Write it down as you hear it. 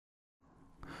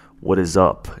What is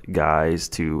up, guys,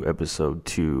 to episode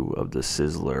 2 of the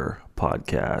Sizzler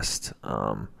podcast.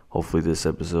 Hopefully this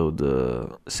episode,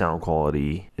 the sound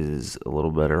quality is a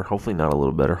little better. Hopefully not a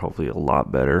little better. Hopefully a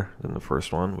lot better than the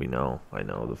first one. I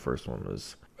know the first one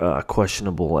was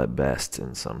questionable at best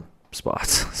in some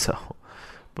spots.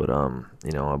 But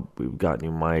we've got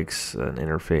new mics, an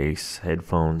interface,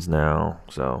 headphones now.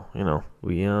 So,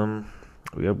 we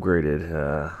upgraded.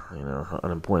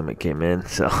 Unemployment came in,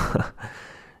 so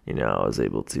I was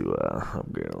able to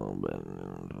upgrade a little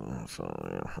bit.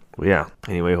 So, yeah.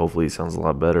 Anyway, hopefully it sounds a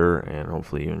lot better, and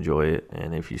hopefully you enjoy it.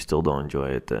 And if you still don't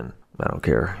enjoy it, then I don't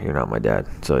care. You're not my dad.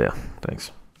 So, yeah,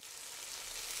 thanks.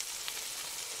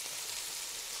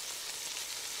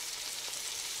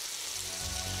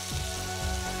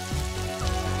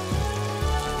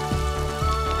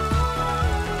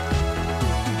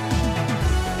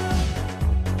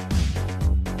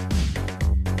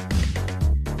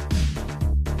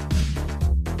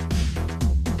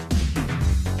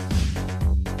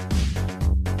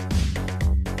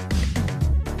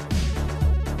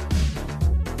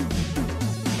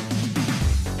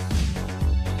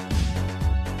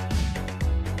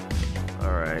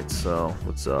 So,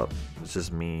 what's up? It's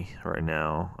just me right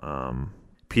now.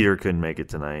 Peter couldn't make it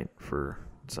tonight for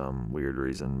some weird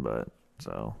reason, but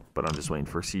I'm just waiting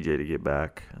for CJ to get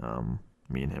back.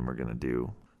 Me and him are gonna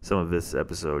do some of this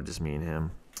episode, just me and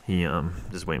him. He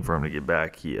just waiting for him to get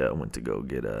back. He went to go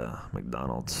get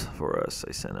McDonald's for us.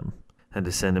 Had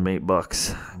to send him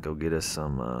 $8. Go get us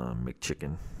some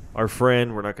McChicken. Our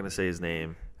friend, we're not gonna say his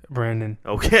name. Brandon.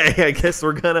 Okay, I guess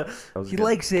we're gonna. He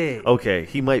likes it. Okay,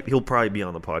 he'll probably be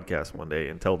on the podcast one day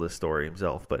and tell this story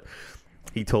himself. But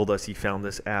he told us he found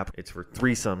this app. It's for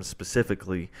threesomes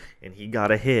specifically, and he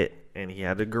got a hit, and he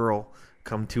had a girl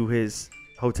come to his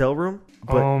hotel room.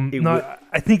 But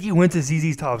I think he went to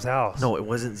ZZ Top's house. No, it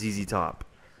wasn't ZZ Top.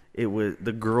 It was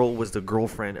the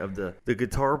girlfriend of the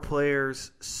guitar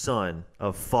player's son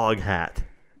of Foghat.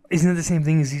 Isn't it the same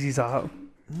thing as ZZ Top?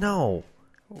 No.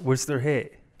 What's their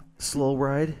hit? Slow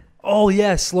Ride? Oh,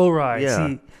 yeah, Slow Ride. Yeah.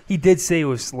 See, he did say it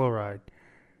was Slow Ride.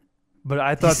 But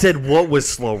I thought... He said what was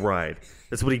Slow Ride?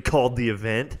 That's what he called the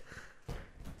event?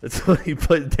 That's what he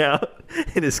put down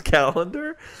in his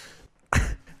calendar?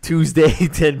 Tuesday,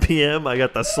 10 p.m., I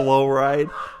got the Slow Ride.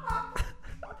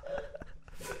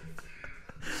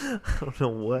 I don't know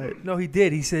what. No, he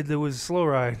did. He said there was a Slow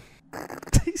Ride.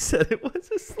 He said it was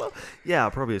a slow... Yeah,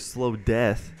 probably a slow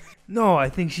death. No, I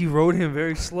think she rode him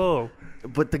very slow.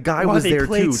 But the guy was there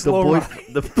too.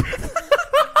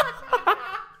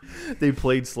 They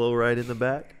played Slow Ride in the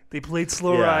back. They played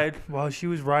Slow Ride while she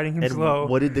was riding him slow.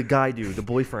 What did the guy do? The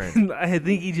boyfriend. I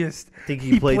think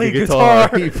he played the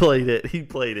guitar. He played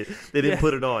it. They didn't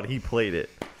put it on. He played it.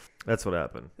 That's what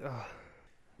happened.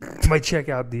 Might check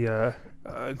out the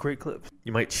Great Clips.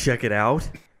 You might check it out.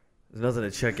 There's nothing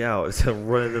to check out. It's a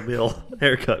run-of-the-mill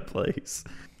haircut place.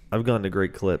 I've gone to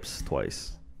Great Clips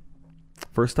twice.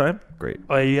 First time, great.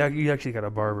 Oh, you actually got a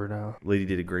barber now. Lady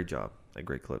did a great job at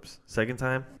Great Clips. Second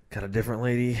time, got a different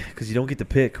lady because you don't get to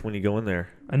pick when you go in there.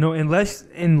 I know, unless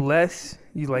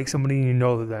you like somebody and you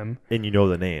know them. And you know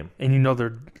the name. And you know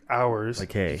their hours.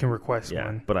 Like, hey. You can request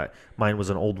one. But mine was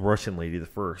an old Russian lady the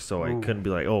first, so I couldn't be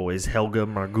like, oh, is Helga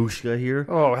Margushka here?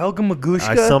 Oh, Helga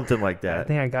Margushka? Something like that. I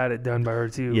think I got it done by her,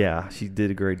 too. Yeah, she did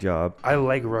a great job. I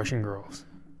like Russian girls.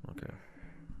 Okay.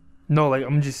 No, like,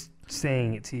 I'm just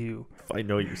saying it to you. I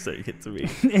know you're saying it to me.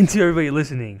 And to everybody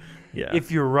listening. Yeah.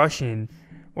 If you're Russian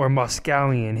or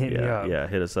Moscowian, hit me up. Yeah,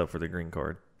 hit us up for the green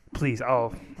card. Please, I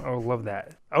would love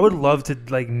that. I would love to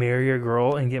marry a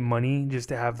girl and get money just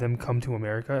to have them come to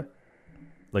America.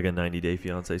 Like a 90-day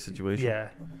fiance situation? Yeah.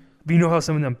 But you know how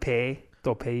some of them pay?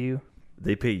 They'll pay you.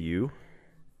 They pay you?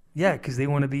 Yeah, because they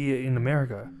want to be in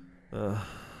America.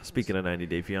 Speaking of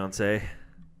 90-day fiance.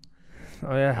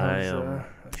 Oh, yeah.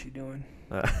 How's she doing?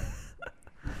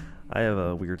 I have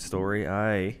a weird story.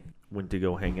 I went to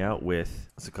go hang out with,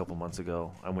 it's a couple months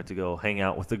ago, I went to go hang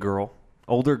out with a girl,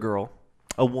 older girl,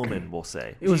 a woman, we'll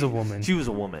say. It was a woman. She was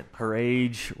a woman. Her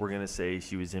age, we're going to say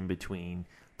she was in between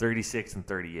 36 and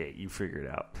 38. You figure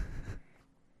it out.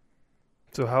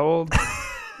 So how old?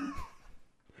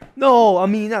 No, I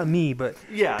mean, not me, but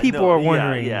people are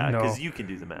wondering. Yeah, because you can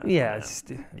do the math. Yeah.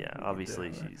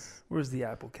 Obviously she's... Where's the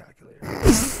Apple calculator?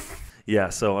 Yeah,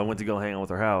 so I went to go hang out with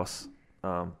her house,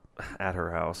 at her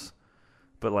house.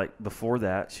 But, like, before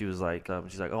that, she was like,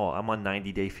 oh, I'm on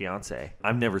 90 Day Fiancé.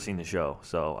 I've never seen the show,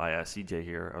 so I asked CJ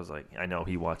here. I was like, I know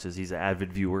he watches. He's an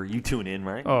avid viewer. You tune in,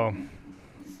 right? Oh.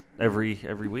 Every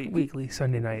week? Weekly,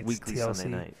 Sunday nights, Weekly, TLC.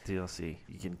 Sunday night, TLC.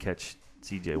 You can catch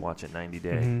CJ watching 90 Day.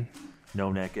 Mm-hmm.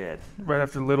 No Neck Ed. Right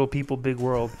after Little People, Big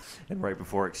World. And right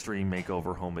before Extreme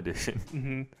Makeover Home Edition.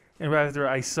 Mm-hmm. And right after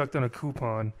I sucked on a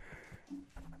coupon.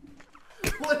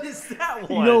 What is that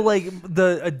one? You know, like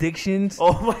the addictions.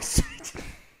 Oh my shit.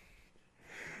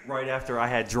 Right after I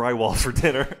had drywall for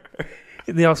dinner.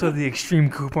 And they also have the extreme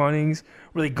couponings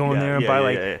where they go in there and buy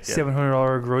like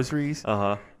 $700 groceries.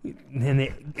 Uh-huh. And then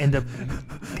they end up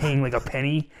paying like a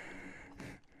penny.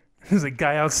 There's a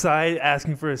guy outside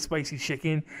asking for a spicy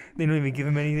chicken. They don't even give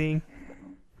him anything.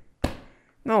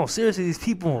 No, seriously, these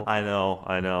people. I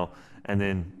know. And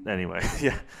then, anyway,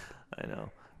 yeah, I know.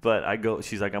 But I go,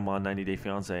 she's like, I'm on 90 Day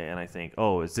Fiancé. And I think,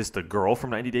 oh, is this the girl from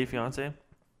 90 Day Fiancé?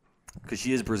 Because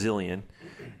she is Brazilian.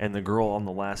 And the girl on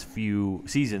the last few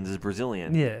seasons is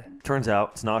Brazilian. Yeah. Turns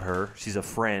out it's not her. She's a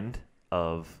friend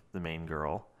of the main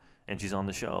girl. And she's on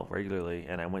the show regularly.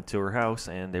 And I went to her house,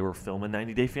 and they were filming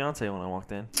 90 Day Fiancé when I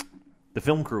walked in. The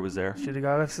film crew was there. Should have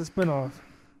got us a spinoff.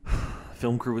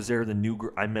 Film crew was there.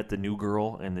 I met the new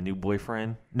girl and the new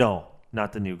boyfriend. No,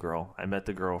 not the new girl. I met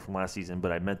the girl from last season,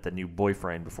 but I met the new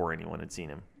boyfriend before anyone had seen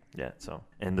him yet. So,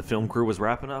 and the film crew was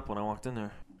wrapping up when I walked in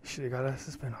there. Should have got us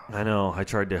a spinoff. I know. I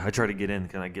tried to get in.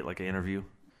 Can I get like an interview?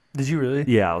 Did you really?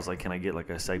 Yeah, I was like, can I get like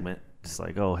a segment? Just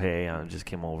like, oh hey, I just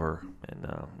came over and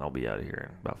I'll be out of here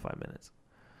in about 5 minutes.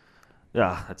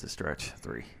 Yeah, that's a stretch.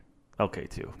 3. Okay,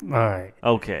 2. All right.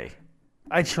 Okay.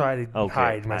 I try to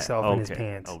hide myself in his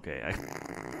pants. Okay.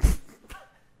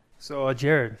 So,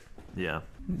 Jared. Yeah.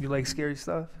 You like scary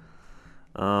stuff?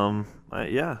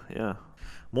 Yeah.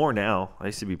 More now. I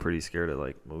used to be pretty scared of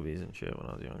like movies and shit when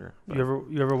I was younger. But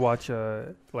You ever watch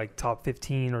like top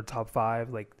 15 or top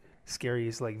 5 like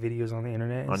scariest like videos on the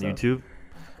internet and on stuff? YouTube?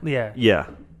 Yeah. Yeah.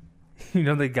 You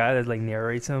know the guy that like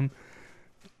narrates them?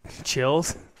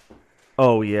 Chills.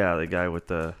 Oh yeah, the guy with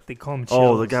the. They call him Chills.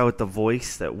 Oh, the guy with the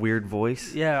voice, that weird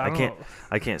voice. Yeah,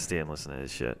 I can't stand listening to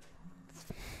his shit.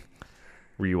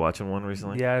 Were you watching one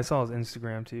recently? Yeah, I saw his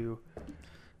Instagram too.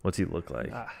 What's he look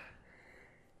like?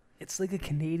 It's like a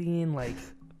Canadian, like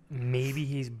maybe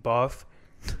he's buff,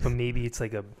 but maybe it's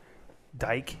like a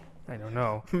dyke. I don't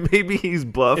know. Maybe he's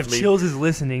buff. If Chills is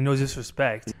listening, no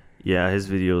disrespect. Yeah, his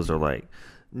videos are like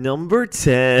number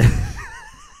 10.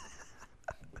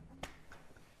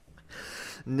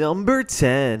 Number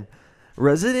 10.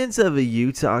 Residents of a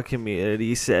Utah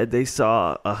community said they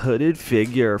saw a hooded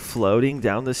figure floating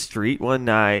down the street one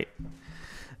night.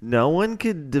 No one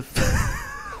could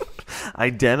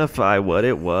identify what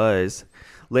it was.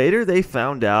 Later, they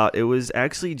found out it was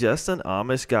actually just an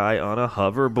Amish guy on a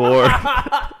hoverboard.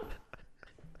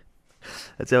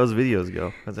 That's how his videos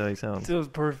go. That's how he sounds. It was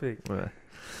perfect.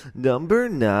 Number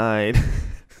 9.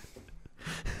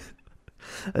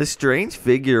 A strange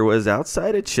figure was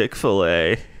outside a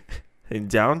Chick-fil-A in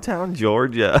downtown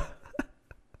Georgia.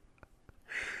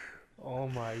 Oh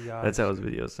my god. That's how his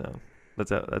videos sound.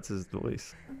 That's his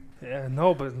voice. Yeah,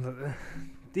 no, but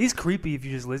he's creepy if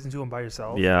you just listen to him by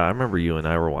yourself. Yeah, I remember you and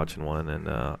I were watching one, and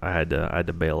I had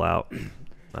to bail out.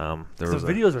 Those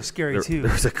videos are scary too.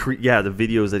 There's the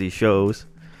videos that he shows,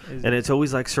 and it's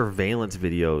always like surveillance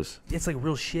videos. It's like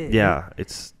real shit. Yeah,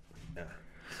 it's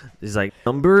like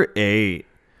number 8.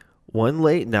 One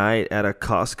late night at a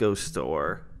Costco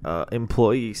store,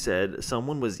 employee said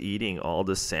someone was eating all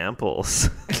the samples.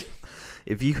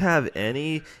 If you have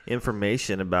any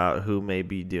information about who may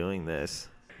be doing this,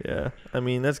 yeah, I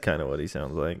mean that's kind of what he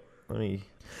sounds like.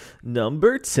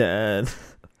 Number 10.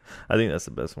 I think that's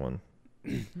the best one.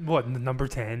 What, number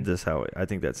 10? I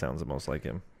think that sounds the most like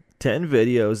him. 10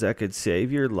 videos that could save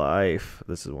your life.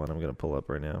 This is one I'm gonna pull up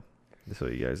right now, just so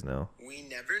you guys know. We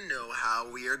never know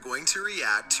how we are going to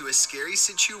react to a scary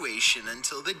situation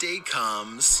until the day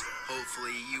comes.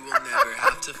 Hopefully, you will never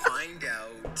have to find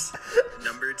out.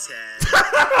 Number 10.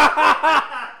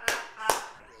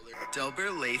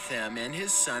 Delbert Latham and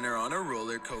his son are on a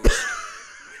roller coaster.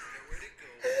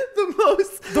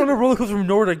 They're on a roller coaster from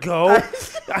nowhere to go.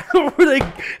 I don't know where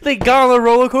they got on the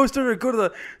roller coaster to go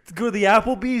to the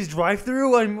Applebee's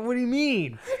drive-thru. What do you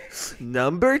mean?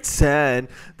 Number 10.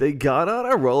 They got on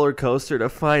a roller coaster to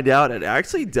find out it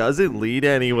actually doesn't lead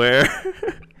anywhere.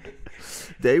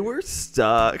 They were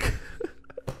stuck.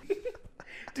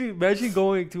 Dude, imagine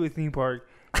going to a theme park,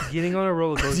 getting on a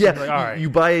roller coaster. Yeah, like, all right. You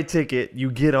buy a ticket,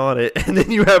 you get on it, and then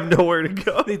you have nowhere to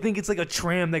go. They think it's like a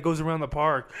tram that goes around the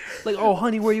park. Like, oh,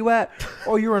 honey, where you at?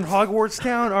 Oh, you're in Hogwarts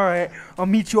Town? All right, I'll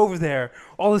meet you over there.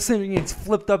 All of a sudden, it's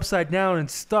flipped upside down and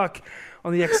stuck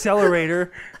on the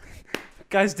accelerator.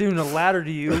 Guy's doing a ladder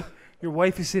to you. Your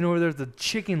wife is sitting over there with the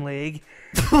chicken leg.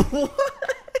 What?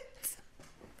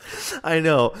 I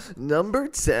know. Number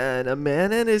 10, a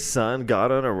man and his son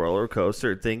got on a roller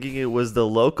coaster thinking it was the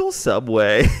local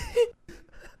subway.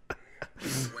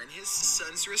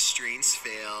 restraints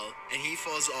fail, and he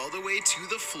falls all the way to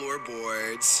the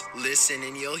floorboards. Listen,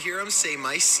 and you'll hear him say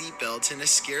my seatbelt in a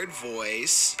scared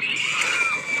voice.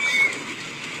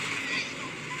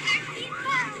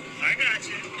 I got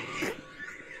you. Hey,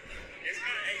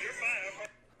 you're fine.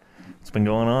 What's been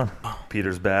going on?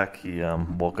 Peter's back. He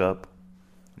woke up.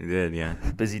 He did, yeah.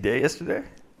 Busy day yesterday?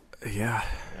 Yeah,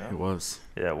 it was.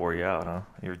 Yeah, it wore you out, huh?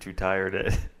 You were too tired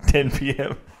at 10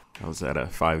 p.m. I was at a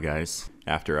Five Guys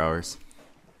after hours.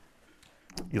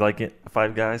 You like it,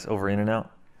 Five Guys, over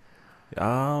In-N-Out?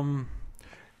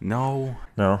 No.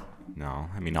 No? No.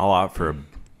 I mean, I'll opt for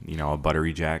a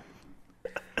buttery jack.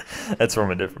 That's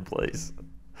from a different place.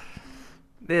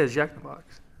 Yeah, it's Jack in the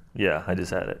Box. Yeah, I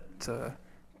just had it. It's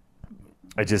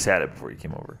I just had it before you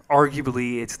came over.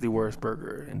 arguably it's the worst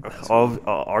burger.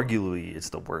 Arguably, it's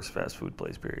the worst fast food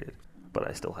place, period. But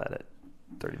I still had it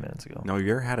 30 minutes ago. No, you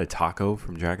ever had a taco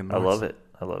from Jack in the I Box? love it.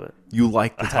 I love it. You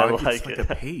like the taco? I like It's like it.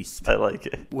 a paste. I like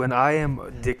it. When I am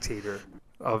a dictator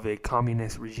of a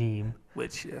communist regime,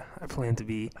 which I plan to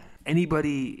be,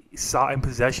 anybody sought in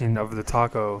possession of the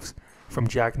tacos from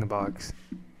Jack in the Box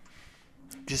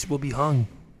just will be hung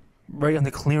right on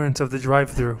the clearance of the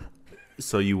drive-thru.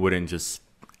 So you wouldn't just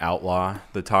outlaw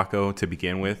the taco to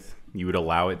begin with? You would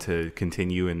allow it to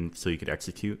continue and so you could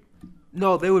execute?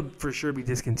 No, they would for sure be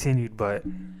discontinued, but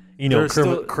You know, There's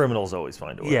still- criminals always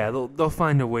find a way. yeah, they'll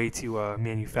find a way to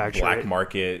manufacture Black it.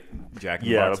 market Jack in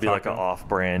the Yeah, Box it'll be like an taco?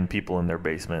 off-brand, people in their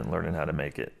basement learning how to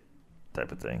make it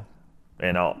type of thing.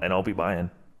 And I'll be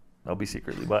buying. I'll be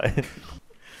secretly buying.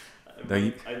 Now,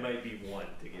 you- I might be one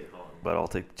to get home, but I'll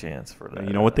take the chance for that.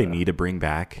 You know what they need to bring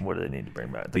back? What do they need to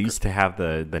bring back? They used to have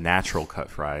the natural cut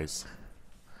fries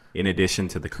in addition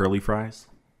to the curly fries.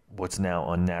 What's now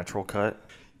unnatural cut?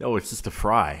 No, it's just a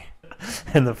fry.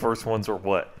 And the first ones were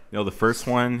what? No, the first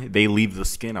one, they leave the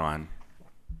skin on.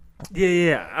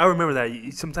 Yeah, I remember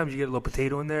that. Sometimes you get a little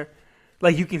potato in there.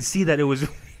 Like, you can see that it was...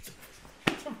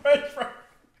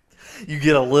 You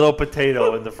get a little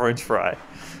potato in the French fry.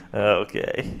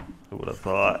 Okay, who would have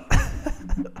thought?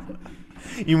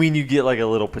 You mean you get like a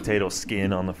little potato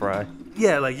skin on the fry?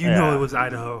 Yeah, like, you Yeah. know it was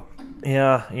Idaho.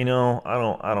 Yeah,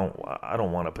 I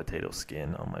don't want a potato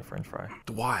skin on my French fry.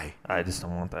 Why? I just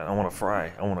don't want that. I want a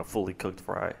fry. I want a fully cooked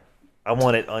fry. I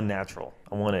want it unnatural.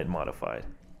 I want it modified.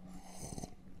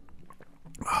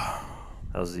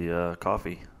 How's the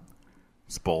coffee?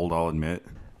 It's bold, I'll admit.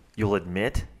 You'll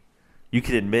admit? You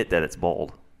can admit that it's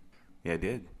bold. Yeah, I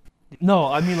did. No,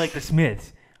 I mean, like, the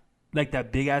Smiths. Like,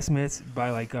 that big-ass Smiths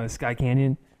by, like, Sky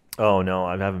Canyon. Oh, no,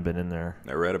 I haven't been in there.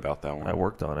 I read about that one. I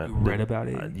worked on it. You read about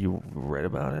it? You read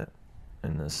about it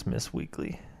in the Smiths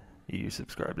Weekly. You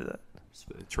subscribe to that. It's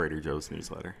the Trader Joe's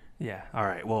newsletter. Yeah, all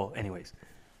right. Well, anyways.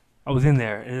 I was in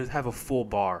there, and it have a full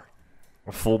bar.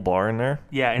 A full bar in there?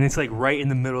 Yeah, and it's, like, right in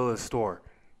the middle of the store.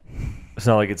 It's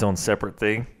not like its own separate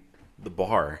thing. The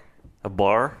bar. A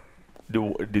bar?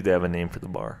 Do they have a name for the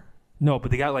bar? No,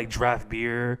 but they got, like, draft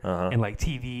beer Uh-huh. and, like,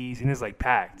 TVs, and it's, like,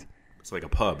 packed. It's like a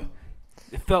pub.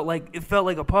 It felt like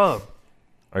a pub.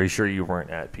 Are you sure you weren't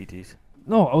at PT's?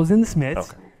 No, I was in the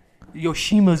Smiths. Okay.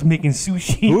 Yoshima's making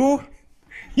sushi. Who?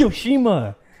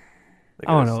 Yoshima. They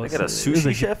I don't got know. They got a It was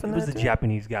sushi chef in It was there, a too?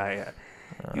 Japanese guy.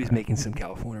 He was making some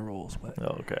California rolls, but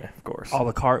Oh, okay, of course. a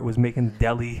la carte was making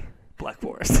deli Black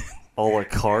Forest. A la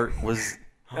carte was...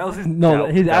 That was his, no,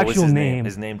 his that was actual his name.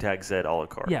 His name tag said a la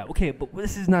carte. Yeah, okay, but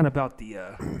this is not about the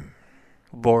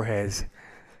Borges.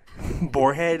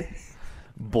 Boarhead?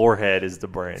 Boarhead is the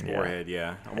brand, yeah. Forehead,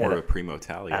 yeah. I'm more of a Primo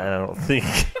Italia. I don't think...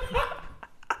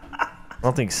 I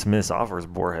don't think Smith's offers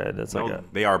Boarhead. That's No, like a...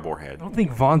 they are I Boarhead. don't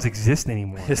think Vaughn's exist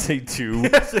anymore. Yes, they do.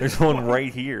 There's one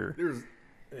right here.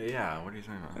 Yeah, what are you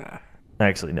talking about?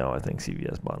 Actually, no, I think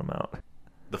CVS bought them out.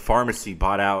 The pharmacy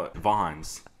bought out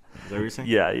Vaughn's. Is that what you're saying?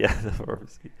 Yeah, the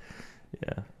pharmacy.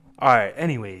 Yeah. All right,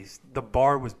 anyways, the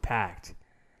bar was packed.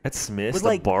 At Smith's,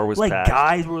 With the bar was like packed.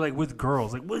 guys were like with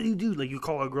girls. Like, what do you do? Like, you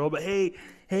call a girl, but hey,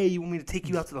 you want me to take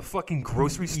you out to the fucking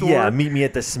grocery store? Yeah, meet me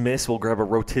at the Smith's. We'll grab a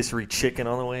rotisserie chicken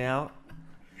on the way out.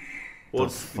 Well, The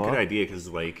it's a fuck? good idea because,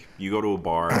 like, you go to a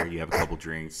bar, you have a couple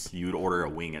drinks, you would order a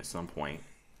wing at some point.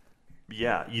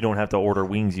 Yeah, you don't have to order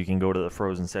wings. You can go to the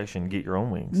frozen section and get your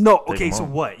own wings. No, Take okay, them so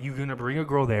home. what? You're gonna bring a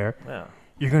girl there. Yeah.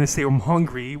 You're gonna say I'm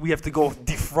hungry. We have to go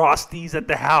defrost these at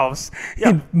the house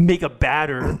and make a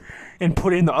batter and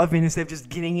put it in the oven instead of just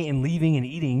getting it and leaving and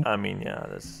eating. I mean, yeah,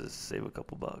 let's just save a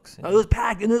couple bucks. you know? It was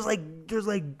packed, and there's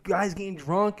like guys getting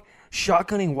drunk,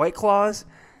 shotgunning Whiteclaws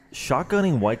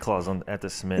Shotgunning Whiteclaws at the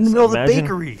Smith's. in the middle of the Imagine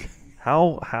bakery.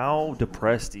 How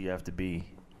depressed do you have to be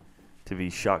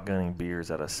shotgunning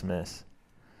beers at a Smith's?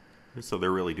 So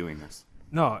they're really doing this.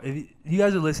 No, if you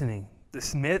guys are listening, the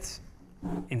Smiths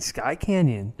in Sky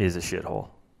Canyon. Is a shithole.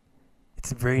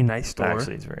 It's a very nice store.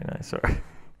 Actually, it's very nice. Sorry.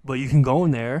 But you can go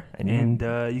in there And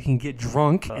you can get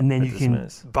drunk, and then I you can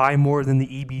dismiss. buy more than the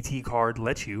EBT card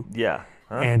lets you. Yeah.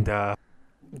 Huh? And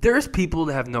there's people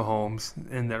that have no homes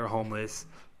and that are homeless,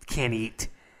 can't eat.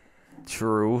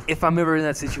 True. If I'm ever in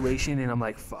that situation and I'm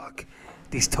like, fuck,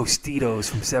 these Tostitos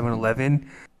from 7-Eleven,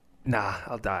 nah,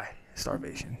 I'll die.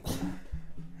 Starvation.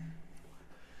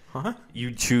 Huh?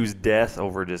 You choose death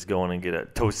over just going and get a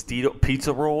Tostito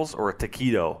pizza rolls or a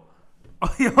taquito.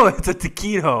 Oh, yo, it's a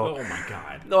taquito. Oh my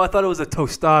god. No, I thought it was a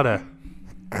tostada.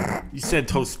 You said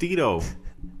Tostito.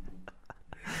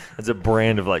 It's a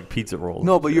brand of like pizza rolls.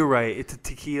 No, but you're right. It's a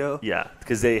taquito. Yeah,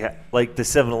 because they like the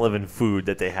 7-Eleven food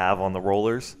that they have on the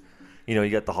rollers. You know,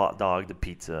 you got the hot dog, the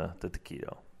pizza, the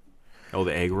taquito. Oh,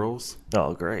 the egg rolls?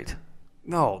 Oh, great.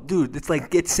 No, dude, it's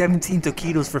like get 17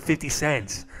 taquitos for 50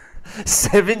 cents.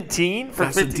 17 for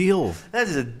That's 50? a deal. That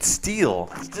is a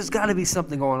steal. There's got to be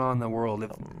something going on in the world.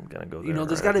 If, I'm gonna go there. you know,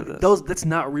 there's right got to after be this. that's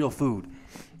not real food.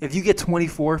 If you get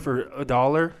 24 for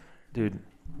 $1, Dude,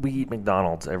 we eat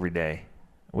McDonald's every day.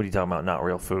 What are you talking about? Not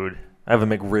real food. I have a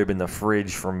McRib in the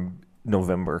fridge from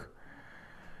November,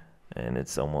 and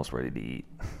it's almost ready to eat.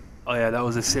 oh yeah, that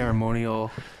was a ceremonial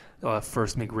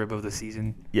first McRib of the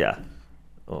season. Yeah.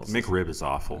 Well, McRib is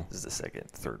awful. This is the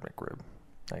third McRib.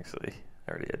 Actually,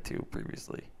 I already had 2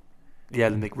 previously. Yeah,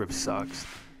 the McRib sucks.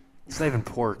 It's not even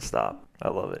pork. Stop. I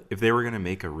love it. If they were gonna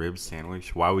make a rib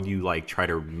sandwich, why would you like try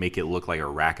to make it look like a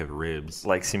rack of ribs?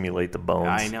 Like simulate the bones.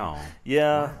 I know.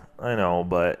 Yeah, I know,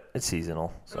 but it's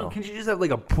seasonal. So Can't you just have like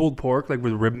a pulled pork, like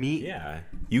with rib meat? Yeah,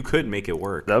 you could make it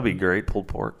work. that would be great. Pulled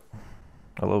pork.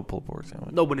 I love pulled pork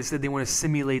sandwich. No, but instead they want to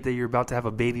simulate that you're about to have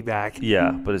a baby back.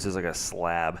 Yeah, but it's just like a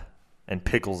slab and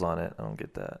pickles on it. I don't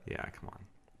get that. Yeah, come on.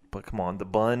 But come on, the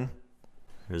bun.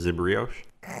 Is it brioche?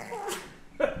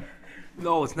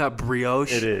 No, it's not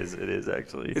brioche. It is. It is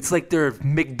actually. It's like their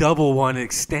McDouble one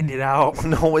extended out.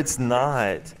 No, it's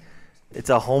not. It's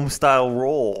a home style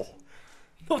roll.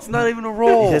 No, it's not even a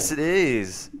roll. Yes, it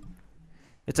is.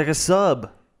 It's like a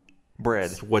sub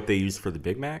bread. It's what they use for the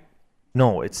Big Mac?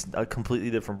 No, it's a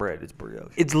completely different bread. It's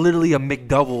brioche. It's literally a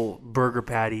McDouble burger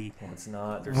patty No, it's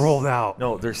not. rolled out.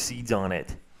 No, there's seeds on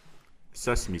it.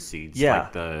 Sesame seeds, Yeah.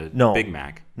 like the No. Big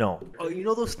Mac. No, Oh, you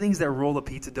know those things that roll the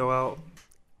pizza dough out?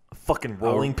 a fucking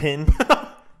rolling pin. All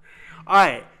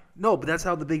right. No, but that's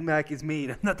how the Big Mac is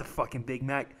made. Not the fucking Big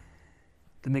Mac.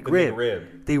 The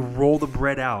McRib. They roll the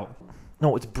bread out.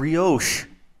 No, it's brioche.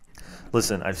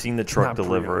 Listen, I've seen the truck Not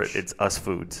deliver brioche. it. It's Us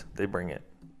Foods. They bring it.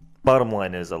 Bottom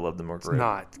line is, I love the It's McRib.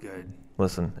 not good.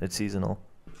 Listen, it's seasonal.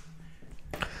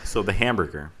 So the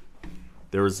hamburger.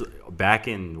 There was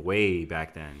way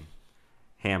back then,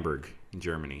 Hamburg in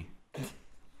Germany.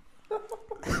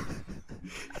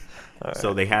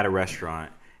 So they had a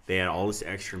restaurant. They had all this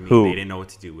extra meat Who? they didn't know what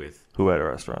to do with. Who had a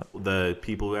restaurant? The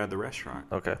people who had the restaurant.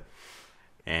 Okay.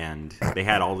 And they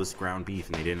had all this ground beef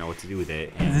and they didn't know what to do with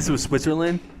it. And This was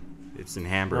Switzerland? it's in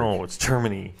Hamburg. No, it's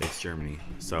Germany. It's Germany.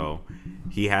 So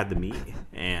he had the meat,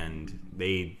 and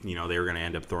they were going to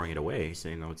end up throwing it away, so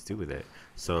they didn't know what to do with it.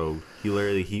 So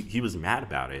he was mad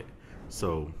about it.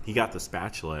 So he got the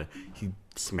spatula. He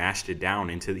smashed it down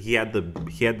into. He had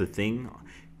the thing.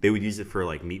 They would use it for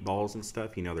like meatballs and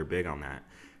stuff. They're big on that.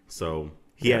 So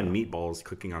he had meatballs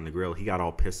cooking on the grill. He got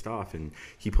all pissed off, and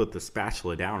he put the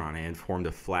spatula down on it and formed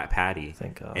a flat patty.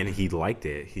 Thank God. And he liked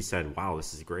it. He said, "Wow,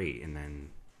 this is great." And then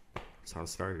that's how it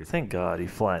started. Thank God he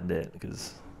flattened it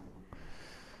because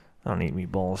I don't eat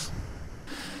meatballs.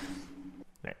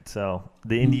 Right, so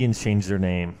the Indians changed their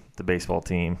name, the baseball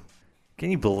team.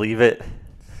 Can you believe it?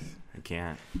 I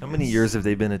can't. How many years have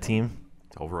they been a team?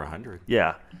 Over 100.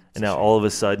 Yeah. And now all of a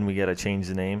sudden we got to change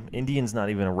the name. Indian's not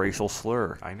even a racial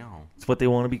slur. I know. It's what they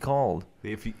want to be called.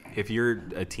 If you're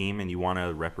a team and you want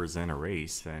to represent a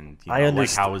race, then I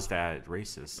understand. how is that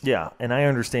racist? Yeah, and I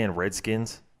understand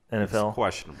Redskins, NFL. It's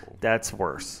questionable. That's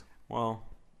worse. Well,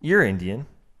 You're Indian,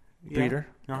 yeah. Peter.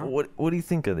 Uh-huh. What do you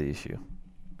think of the issue?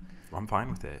 I'm fine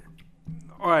with it.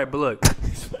 All right, but look.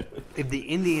 If the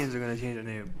Indians are going to change their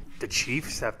name, the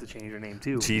Chiefs have to change their name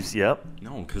too. Chiefs, yep.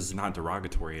 No, because it's not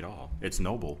derogatory at all. It's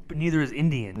noble. But neither is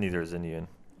Indian. Neither is Indian.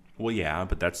 Well, yeah,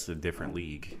 but that's a different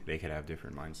league. They could have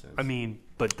different mindsets. I mean,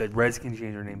 but the Redskins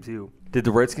changed their name too. Did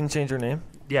the Redskins change their name?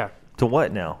 Yeah. To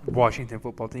what now? Washington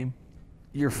football team.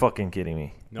 You're fucking kidding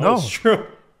me. No. it's true.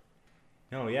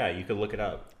 No, yeah, you could look it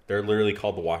up. They're literally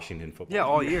called the Washington Football. Yeah,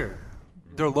 Team. all year.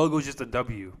 Their logo is just a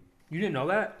W. You didn't know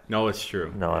that? No, it's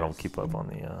true. No, I don't keep up on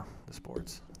the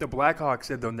sports. The Blackhawks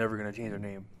said they're never going to change their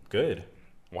name. Good.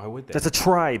 Why would they? That's a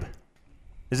tribe,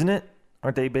 isn't it?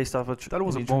 Aren't they based off of? I thought it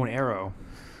was a bow and arrow.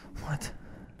 What?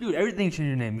 Dude, everything changed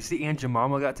your name. You see Aunt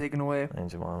Jemima got taken away?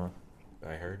 Aunt Jemima.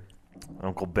 I heard.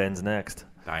 Uncle Ben's next.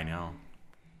 I know.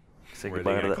 Say Where are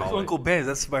goodbye they to gonna that. call it? Uncle Ben, is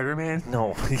that Spider-Man?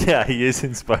 No, yeah, he is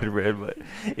in Spider-Man, but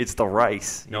it's the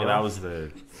rice. No, that was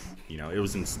the, it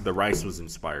was the rice was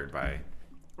inspired by.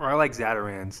 Or I like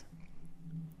Zatarans.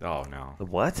 Oh no. The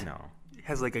what? No. It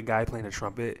has like a guy playing a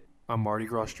trumpet on Mardi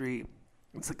Gras Street.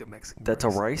 It's like a Mexican. That's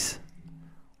rice. a rice?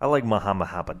 I like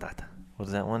Mahamahabata. What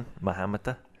is that one?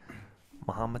 Mahamata?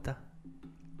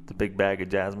 The big bag of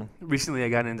jasmine. Recently, I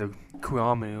got into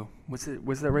Kwame. What's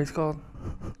that rice called?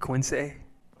 Quince?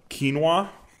 Quinoa.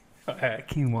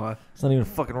 Quinoa. It's not even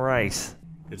fucking rice.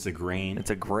 It's a grain. It's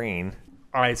a grain.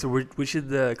 All right, so what should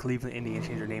the Cleveland Indians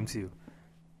change their name to?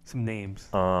 Some names.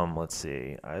 Let's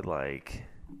see. I like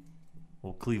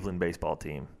Cleveland baseball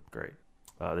team. Great.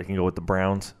 They can go with the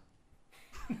Browns.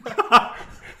 I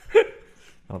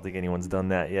don't think anyone's done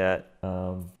that yet. They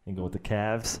can go with the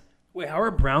Cavs. Wait, how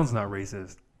are Browns not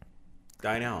racist?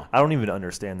 I know. I don't even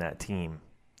understand that team.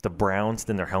 The Browns,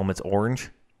 then their helmet's orange.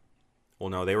 Well,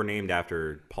 no, they were named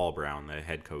after Paul Brown, the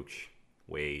head coach,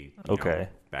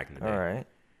 back in the day. All right.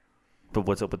 But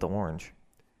what's up with the orange?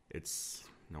 It's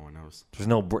no one knows. There's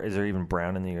no. Is there even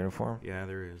brown in the uniform? Yeah,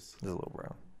 there is. There's a little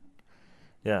brown.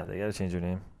 Yeah, they gotta change their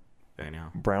name. I know.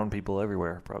 Brown people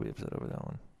everywhere probably upset over that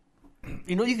one.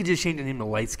 You know, you could just change the name to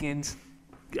Lightskins.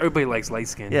 Everybody likes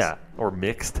Lightskins. Yeah, or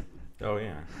mixed. Oh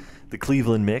yeah. The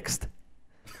Cleveland mixed.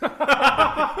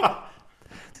 Oh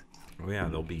yeah,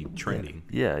 they'll be trending.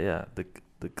 Yeah.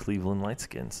 The Cleveland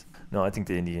Lightskins. No, I think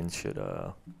the Indians should.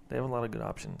 They have a lot of good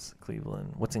options.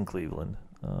 Cleveland. What's in Cleveland?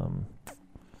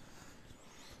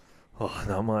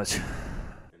 Not much. And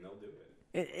they'll do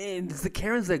it. And it's the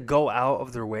Karens that go out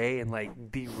of their way and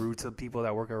like be rude to people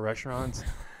that work at restaurants.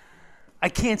 I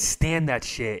can't stand that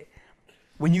shit.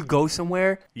 When you go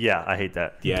somewhere, Yeah, I hate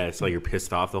that. Yeah, it's like you're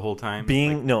pissed off the whole time.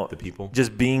 The people.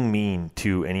 Just being mean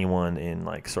to anyone in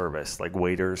like service, like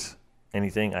waiters,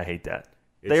 anything. I hate that.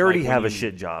 It's They already like have when a you-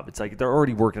 shit job. It's like they're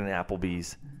already working at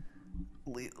Applebee's.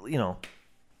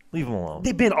 Leave them alone.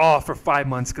 they've been off for 5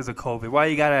 months because of COVID. Why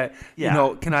you gotta,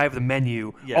 Yeah. can I have the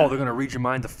menu? Yeah. Oh, they're gonna read your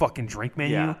mind the fucking drink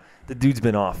menu. Yeah, the dude's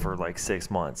been off for like 6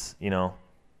 months.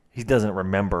 He doesn't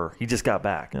remember. He just got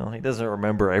back. He doesn't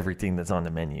remember everything that's on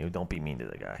the menu. Don't be mean to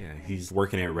the guy. Yeah, he's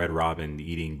working at Red Robin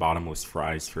eating bottomless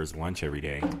fries for his lunch every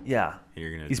day. Yeah. And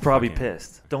you're gonna He's probably fucking-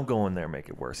 pissed. Don't go in there and make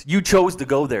it worse. You chose to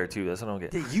go there too. That's what I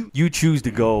don't get. Yeah, You choose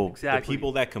to go. Exactly. The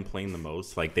people that complain the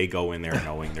most, like they go in there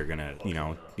knowing they're gonna,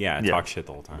 talk shit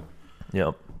the whole time.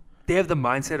 Yep. They have the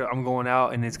mindset of I'm going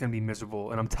out and it's gonna be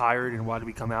miserable and I'm tired and why did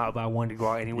we come out? But I wanted to go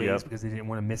out anyways Yep. because they didn't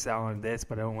want to miss out on this,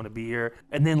 but I don't want to be here.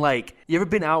 And then like, you ever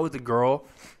been out with a girl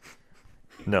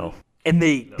No. and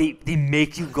they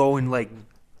make you go and like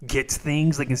get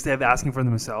things like instead of asking for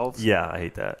themselves? Yeah, I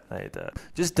hate that.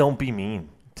 Just don't be mean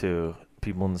to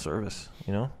people in the service,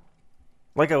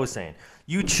 Like I was saying,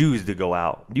 you choose to go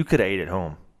out. You could have ate at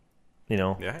home,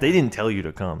 Yeah. They didn't tell you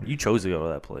to come. You chose to go to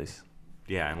that place.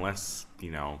 Yeah, unless,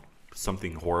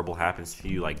 something horrible happens to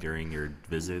you, like during your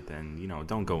visit, then,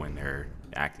 don't go in there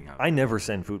acting up. I never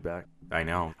send food back. I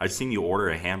know. I've seen you order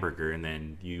a hamburger and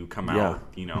then you come out,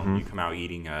 you come out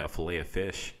eating a fillet of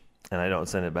fish. And I don't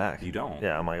send it back. You don't?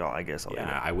 Yeah, I'm like, I guess I'll eat it.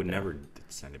 Yeah, I would never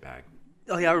send it back.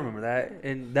 Oh yeah, I remember that.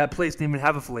 And that place didn't even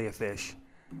have a fillet of fish.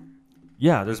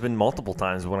 Yeah, there's been multiple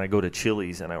times when I go to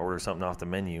Chili's and I order something off the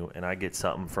menu and I get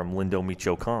something from Lindo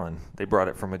Michoacan. They brought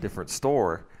it from a different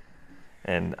store.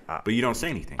 And But you don't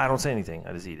say anything. I don't say anything.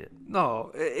 I just eat it.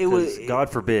 No, it was. God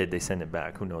forbid they send it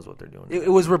back. Who knows what they're doing? It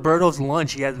was Roberto's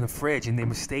lunch he had in the fridge, and they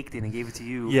mistaked it and gave it to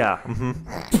you. Yeah.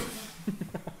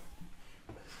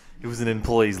 It was an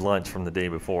employee's lunch from the day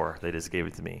before. They just gave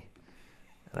it to me.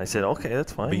 And I said, okay,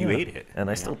 that's fine. But you ate it. And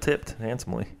I still tipped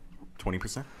handsomely.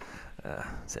 20%?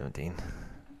 17.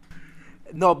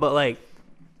 No, but like,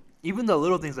 even the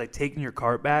little things like taking your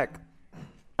cart back.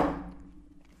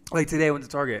 Like today I went to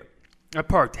Target. I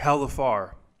parked hella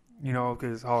far,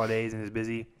 because holidays and it's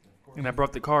busy. And I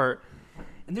brought the cart.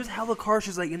 And there's hella cars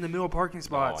just like in the middle of parking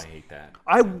spots. Oh, I hate that.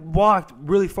 I walked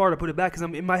really far to put it back because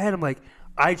in my head I'm like,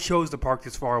 I chose to park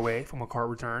this far away from a cart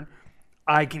return.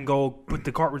 I can go put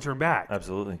the cart return back.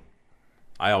 Absolutely.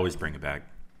 I always bring it back.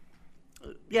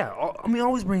 Yeah,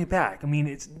 always bring it back.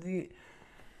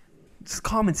 It's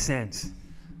common sense.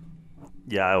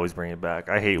 Yeah, I always bring it back.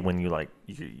 I hate when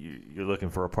you're looking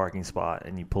for a parking spot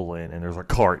and you pull in and there's a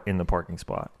cart in the parking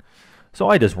spot. So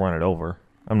I just run it over.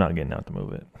 I'm not getting out to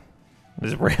move it.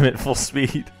 Just ram it full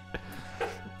speed.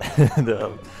 And,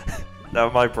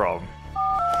 that's my problem.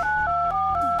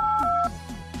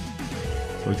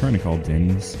 So we're trying to call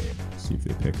Denny's, see if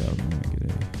they pick up. I'm gonna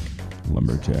get a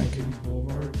lumberjack.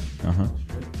 Uh-huh.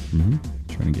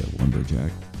 Trying to get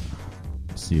lumberjack.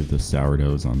 See if the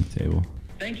sourdough's on the table.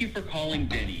 Thank you for calling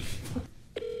Denny.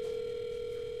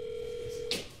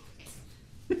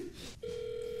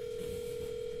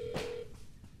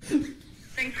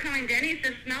 Thanks for calling Denny's.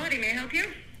 This is Melody. May I help you?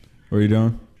 What are you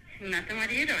doing? Nothing. What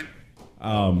are you doing?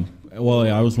 Well,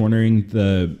 I was wondering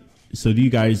so do you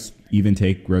guys even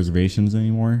take reservations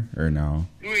anymore or no?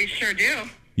 We sure do.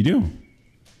 You do?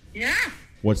 Yeah.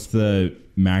 What's the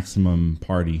maximum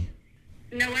party?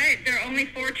 No way. There are only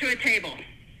 4 to a table.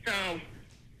 So,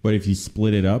 But if you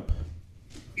split it up,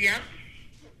 yep.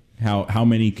 how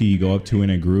many could you go up to in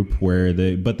a group where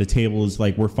the table is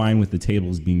like, we're fine with the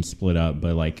tables being split up,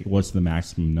 but like what's the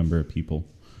maximum number of people?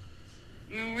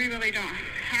 No, we really don't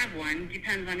have one.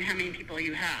 Depends on how many people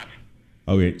you have.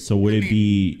 Okay, so would it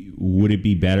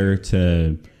be better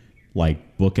to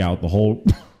like book out the whole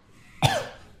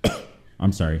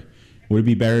I'm sorry. Would it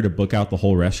be better to book out the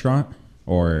whole restaurant,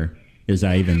 or is that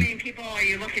How even many people are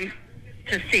you looking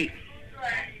to seat?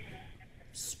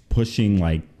 pushing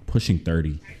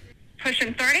 30?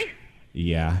 Pushing 30?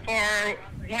 Yeah. For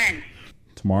when?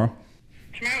 Tomorrow?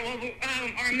 Tomorrow. Well,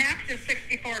 our max is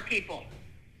 64 people.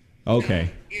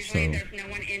 Okay. Usually So there's no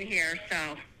one in here,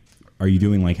 so are you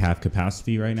doing like half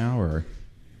capacity right now, or?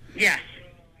 yes.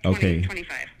 20, Okay.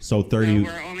 25. So 30.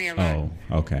 So we're only allowed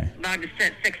Okay. to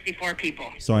sit 64 people.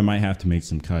 So I might have to make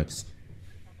some cuts.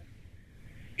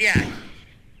 Yeah.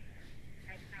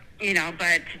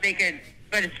 But they could,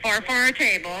 but it's 4 for a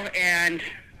table, and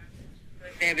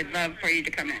they would love for you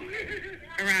to come in.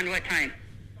 Around what time?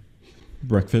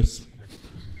 Breakfast?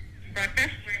 Breakfast?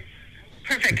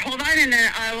 Perfect. Hold on, and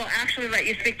then I will actually let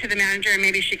you speak to the manager, and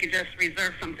maybe she could just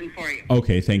reserve something for you.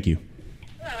 Okay, thank you.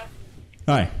 Hello.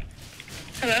 Hi.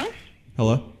 Hello?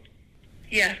 Hello?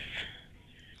 Yes.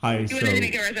 Hi. You wanted to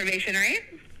make a reservation, right?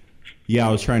 Yeah,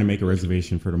 I was trying to make a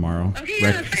reservation for tomorrow. Okay,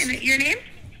 yeah, that's fine. Your name?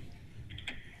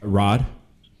 Rod?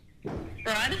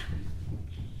 Rod?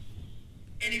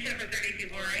 And you said for 30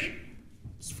 people, right?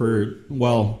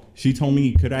 She told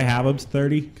me, could I have up to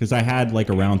 30? Because I had like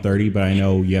around 30, but I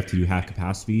know you have to do half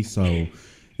capacity. So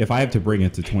if I have to bring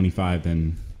it to 25,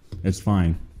 then it's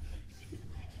fine.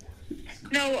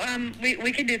 No,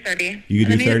 we can do 30. You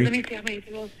can do 30? Let me see how many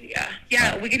people.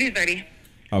 Yeah, we can do 30.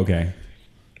 Okay.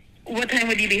 What time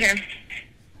would you be here?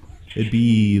 It'd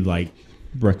be like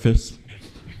breakfast.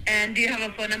 And do you have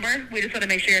a phone number? We just want to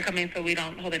make sure you're coming so we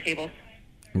don't hold the tables.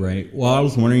 Right. Well, I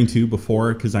was wondering too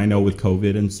before, because I know with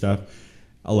COVID and stuff,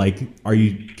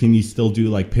 can you still do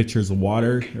like pitchers of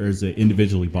water, or is it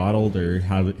individually bottled, or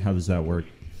how does that work?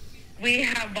 We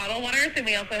have bottled waters, and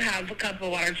we also have a cup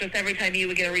of water. Just every time you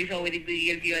would get a refill, we give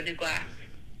you a new glass.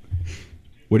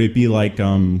 Would it be like,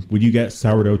 would you get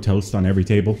sourdough toast on every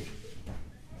table?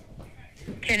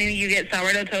 Can you get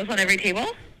sourdough toast on every table?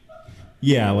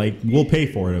 Yeah, like we'll pay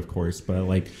for it, of course, but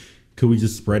like, could we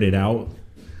just spread it out?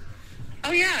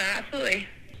 Oh yeah, absolutely.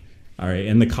 All right,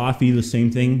 and the coffee, the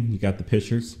same thing. You got the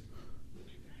pitchers.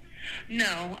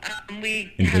 No,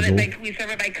 we Individual? have it we serve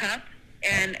it by cup,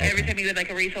 and every time you would like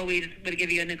a refill, we would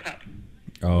give you a new cup.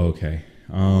 Oh, okay.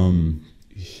 All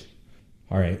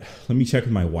right, let me check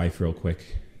with my wife real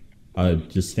quick.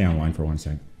 Just stay online for 1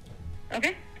 second.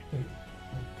 Okay.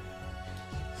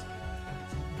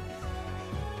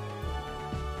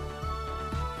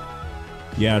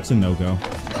 Yeah, it's a no-go.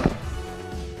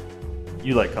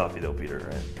 You like coffee though, Peter,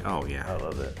 right? Oh yeah. I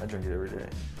love it. I drink it every day.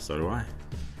 So do I.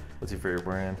 What's your favorite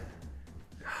brand?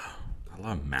 I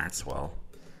love Maxwell.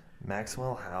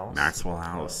 Maxwell House. Maxwell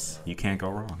House. You can't go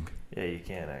wrong. Yeah, you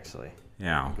can actually.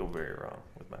 Yeah. You go very wrong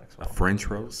with A Maxwell. French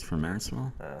roast from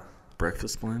Maxwell. Uh,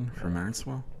 Breakfast blend from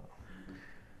Maxwell.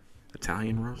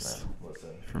 Italian roast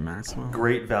listen. from Maxwell.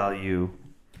 Great value,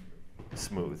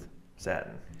 smooth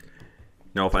satin.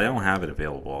 No, if I don't have it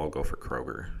available, I'll go for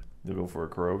Kroger. You go for a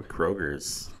Krog.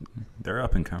 Kroger's, they're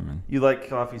up and coming. You like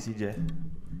coffee, CJ?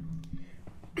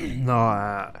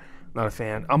 No, not a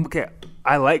fan. I'm okay.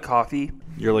 I like coffee.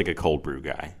 You're like a cold brew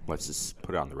guy. Let's just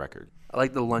put it on the record. I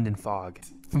like the London Fog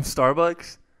from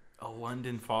Starbucks. A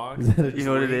London fog? You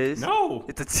know what it is? No.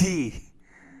 It's a tea.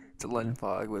 It's a London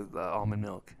Fog with almond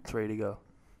milk. It's ready to go.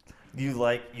 You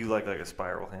like a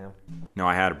spiral ham? No,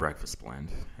 I had a breakfast blend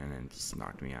and it just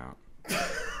knocked me out.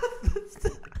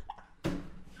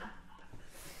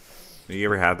 You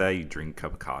ever had that? You drink a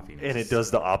cup of coffee And it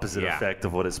does the opposite Yeah. effect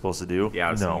of what it's supposed to do?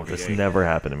 Yeah, it's No, like- this yeah. never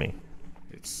happened to me.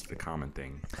 It's the common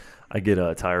thing. I get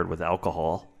tired with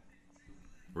alcohol.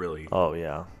 Really. Oh,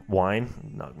 yeah. Wine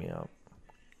knocked me out.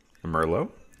 A Merlot?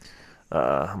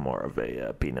 More of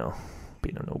a Pinot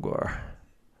Noir.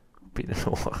 Pinot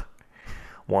Noir.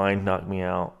 Wine knocked me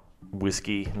out.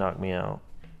 Whiskey knocked me out.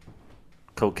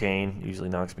 Cocaine usually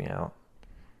knocks me out.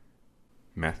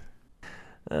 Meth.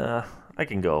 I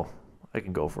can go. I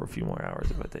can go for a few more hours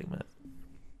if I take meth.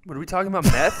 What are we talking about?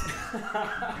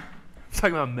 Meth?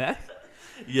 Talking about meth?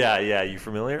 Yeah. You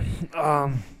familiar?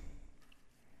 All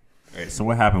right, so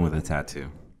what happened with the tattoo?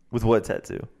 With what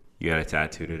tattoo? You got a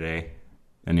tattoo today,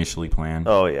 initially planned.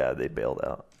 Oh, yeah, they bailed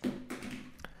out.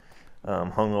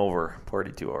 Hungover,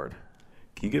 party too hard.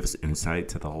 Can you give us insight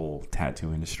to the whole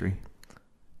tattoo industry?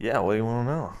 Yeah, what do you want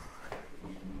to know?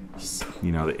 Just,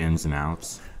 the ins and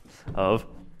outs. Of?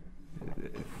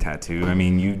 Tattoo. I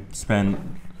mean, you spent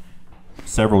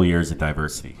several years at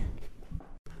Diversity.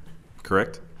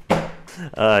 Correct?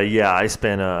 Yeah, I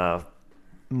spent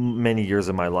many years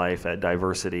of my life at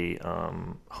Diversity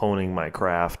honing my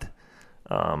craft.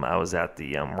 I was at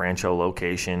the Rancho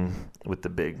location with the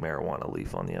big marijuana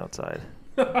leaf on the outside,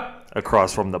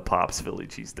 across from the Pops Philly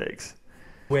cheesesteaks.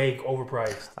 Way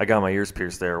overpriced. I got my ears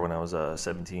pierced there when I was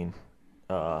 17.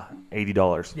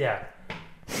 $80. Yeah.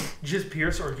 Just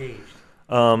pierce or gauged?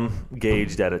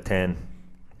 Gauged at a 10.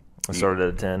 I started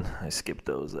at a 10. I skipped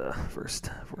those first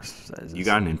sizes. You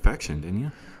got an infection, didn't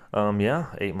you? Yeah.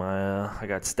 I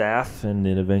got staph, and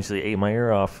it eventually ate my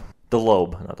ear off. The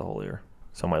lobe, not the whole ear.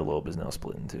 So my lobe is now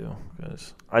split in two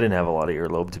because I didn't have a lot of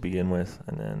earlobe to begin with,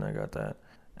 and then I got that,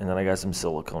 and then I got some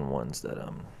silicone ones that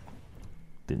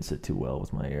didn't sit too well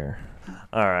with my ear.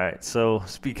 All right. So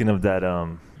speaking of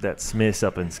that Smith's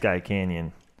up in Sky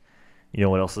Canyon, you know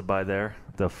what else is by there?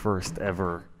 The first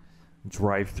ever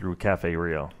drive-through Cafe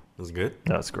Rio. Was it good?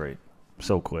 That's great.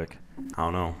 So quick. I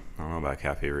don't know about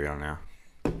Cafe Rio now.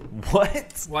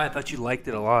 What? Why? I thought you liked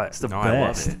it a lot. It's the No, I love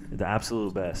best. it. The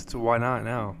absolute best. So why not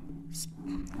now?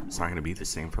 It's not going to be the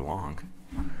same for long.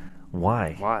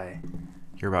 Why? Why?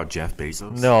 Hear about Jeff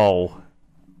Bezos? No.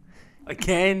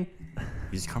 Again?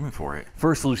 He's coming for it.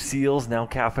 First Lucille's, now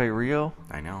Cafe Rio.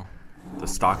 I know. The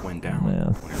stock went down Yeah.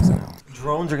 when it was announced.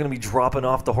 Drones are going to be dropping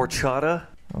off the horchata.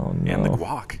 Oh, no. And the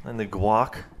guac. And the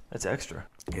guac. That's extra.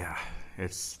 Yeah,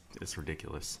 it's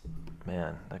ridiculous.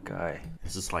 Man, that guy.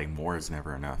 It's just like more is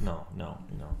never enough. No.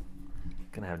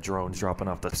 Gonna have drones dropping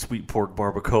off the sweet pork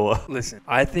barbacoa. Listen,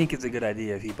 I think it's a good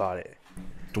idea if he bought it.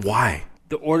 Why?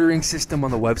 The ordering system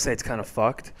on the website's kind of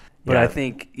fucked, but Yeah. I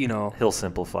think, He'll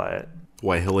simplify it.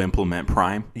 Why, he'll implement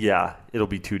Prime? Yeah, it'll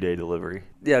be 2-day delivery.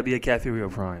 yeah, it'd be a Cafe Rio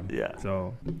Prime. Yeah.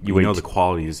 So, You know the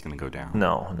quality is going to go down.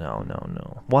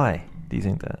 No. Why do you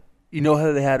think that? you know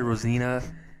how they had Rosina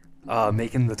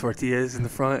making the tortillas in the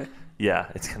front?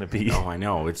 Yeah, it's gonna be. Oh, I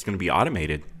know. It's going to be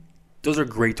automated. Those are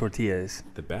great tortillas.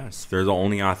 The best. They're the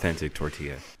only authentic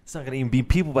tortilla. It's not gonna even be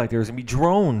people back there. It's gonna be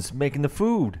drones making the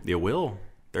food. It will.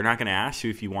 They're not going to ask you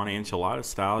if you want an enchilada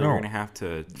style. No. You're going to have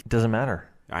to. It doesn't matter.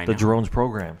 I The know. drones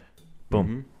programmed.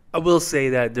 Boom. I will say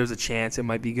that there's a chance it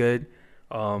might be good.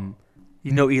 Elon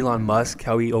Musk,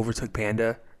 how he overtook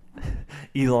Panda.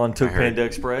 Elon took I heard. Panda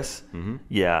Express. Mhm.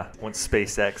 Yeah. Once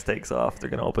SpaceX takes off, they're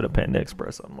gonna open a Panda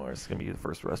Express on Mars. It's gonna be the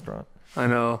first restaurant. I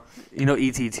know.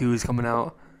 ET2 is coming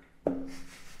out.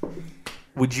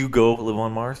 Would you go live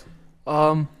on Mars?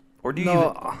 Or do you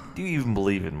No. even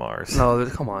believe in Mars? No,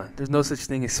 come on. There's no such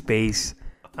thing as space.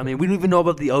 I mean, we don't even know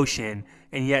about the ocean,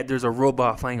 and yet there's a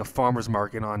robot flying a farmer's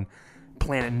market on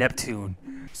planet Neptune.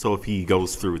 So if he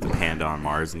goes through with the Panda on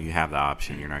Mars and you have the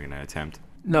option, you're not going to attempt?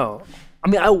 No. I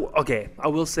mean, I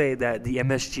will say that the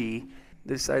MSG,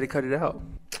 they decided to cut it out.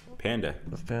 Panda.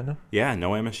 With Panda? Yeah,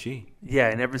 no MSG. Yeah,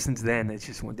 and ever since then, it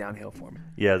just went downhill for me.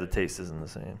 Yeah, the taste isn't the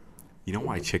same. You know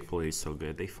why Chick-fil-A is so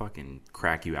good? They fucking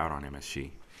crack you out on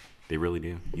MSG. They really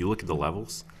do. You look at the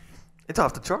levels. It's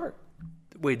off the chart.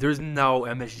 Wait, there's no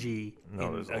MSG No,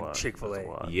 in there's a lot. Chick-fil-A. There's a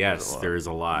lot. Yes, there is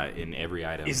a lot in every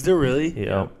item. Is there really?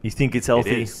 Yeah. You think it's It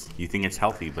healthy? is. You think it's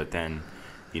healthy, but then,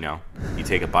 you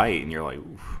take a bite and you're like,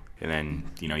 oof. And then,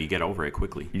 you get over it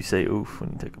quickly. You say oof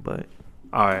when you take a bite.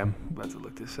 All right, I'm about to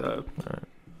look this up.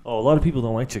 Oh, a lot of people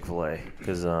don't like Chick-fil-A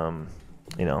because,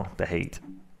 the hate.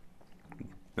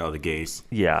 No, the gays.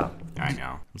 Yeah. I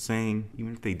know. I'm saying,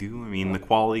 even if they do, I mean, the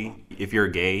quality, if you're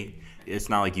gay, it's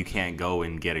not like you can't go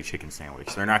and get a chicken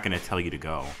sandwich. They're not going to tell you to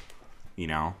go,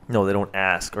 No, they don't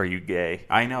ask, are you gay?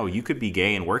 I know. You could be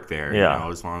gay and work there, Yeah.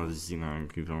 as long as,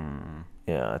 people...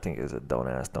 Yeah, I think it's a don't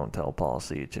ask, don't tell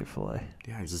policy at Chick-fil-A.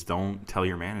 Yeah, just don't tell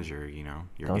your manager,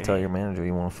 you're Don't gay. tell your manager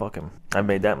you want to fuck him. I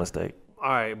made that mistake. All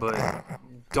right, but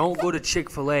don't go to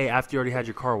Chick-fil-A after you already had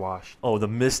your car washed. Oh, the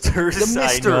misters. The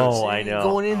misters. I know.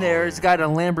 Going in there, it's got a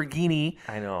Lamborghini.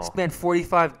 I know. Spent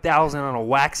 $45,000 on a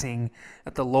waxing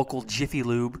at the local Jiffy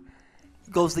Lube.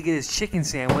 goes to get his chicken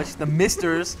sandwich. The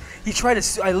misters, he tried to.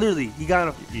 He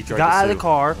got He tried got to out of the sue.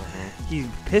 car. He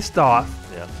pissed off.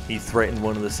 Yeah, he threatened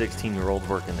one of the 16-year-olds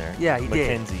working there. Yeah, he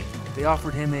did. Mackenzie. They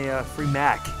offered him a free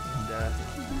Mac, and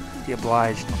he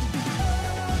obliged.